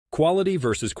Quality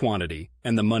versus quantity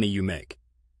and the money you make.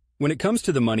 When it comes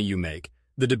to the money you make,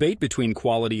 the debate between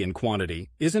quality and quantity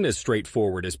isn't as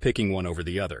straightforward as picking one over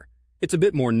the other. It's a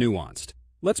bit more nuanced.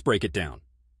 Let's break it down.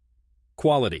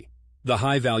 Quality, the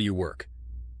high-value work.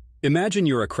 Imagine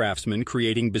you're a craftsman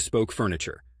creating bespoke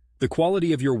furniture. The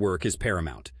quality of your work is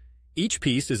paramount. Each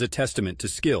piece is a testament to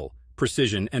skill,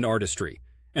 precision, and artistry,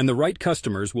 and the right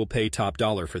customers will pay top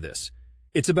dollar for this.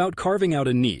 It's about carving out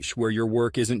a niche where your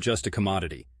work isn't just a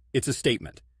commodity, it's a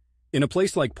statement. In a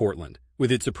place like Portland, with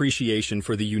its appreciation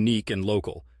for the unique and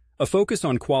local, a focus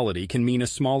on quality can mean a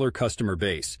smaller customer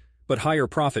base, but higher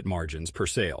profit margins per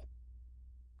sale.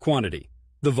 Quantity,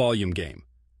 the volume game.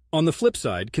 On the flip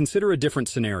side, consider a different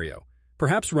scenario,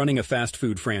 perhaps running a fast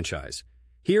food franchise.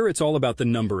 Here it's all about the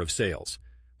number of sales.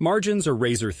 Margins are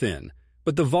razor thin,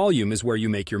 but the volume is where you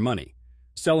make your money.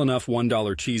 Sell enough $1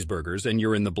 cheeseburgers and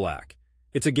you're in the black.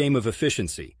 It's a game of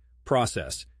efficiency,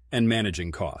 process, and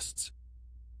managing costs.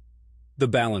 The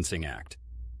balancing act.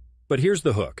 But here's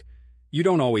the hook. You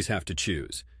don't always have to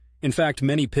choose. In fact,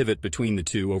 many pivot between the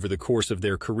two over the course of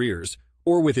their careers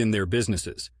or within their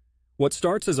businesses. What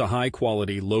starts as a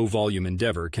high-quality, low-volume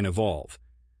endeavor can evolve.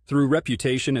 Through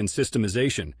reputation and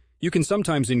systemization, you can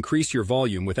sometimes increase your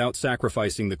volume without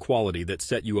sacrificing the quality that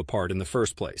set you apart in the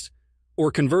first place.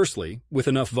 Or conversely, with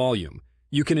enough volume,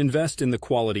 you can invest in the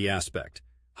quality aspect,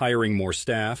 hiring more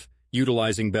staff,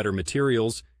 utilizing better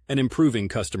materials, and improving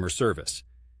customer service.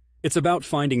 It's about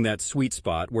finding that sweet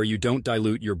spot where you don't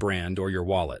dilute your brand or your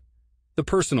wallet. The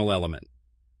personal element.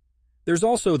 There's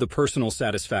also the personal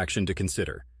satisfaction to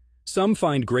consider. Some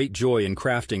find great joy in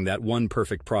crafting that one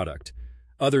perfect product.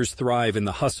 Others thrive in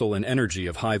the hustle and energy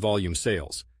of high-volume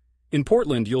sales. In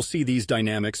Portland, you'll see these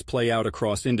dynamics play out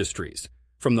across industries,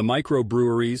 from the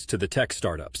microbreweries to the tech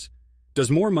startups.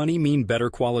 Does more money mean better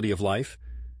quality of life?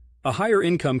 A higher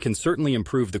income can certainly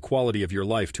improve the quality of your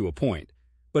life to a point,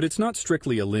 but it's not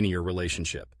strictly a linear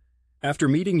relationship. After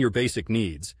meeting your basic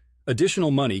needs, additional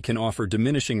money can offer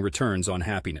diminishing returns on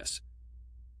happiness.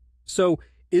 So,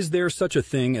 is there such a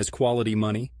thing as quality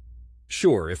money?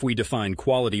 Sure, if we define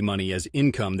quality money as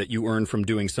income that you earn from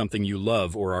doing something you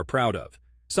love or are proud of,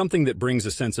 something that brings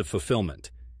a sense of fulfillment.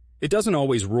 It doesn't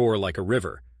always roar like a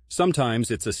river.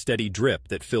 Sometimes it's a steady drip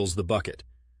that fills the bucket.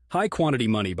 High-quantity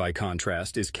money, by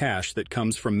contrast, is cash that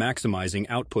comes from maximizing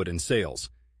output and sales.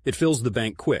 It fills the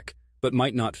bank quick, but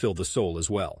might not fill the soul as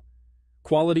well.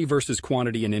 Quality versus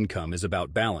quantity in income is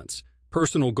about balance,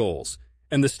 personal goals,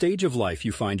 and the stage of life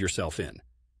you find yourself in.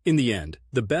 In the end,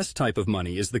 the best type of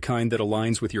money is the kind that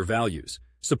aligns with your values,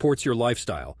 supports your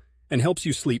lifestyle, and helps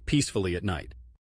you sleep peacefully at night.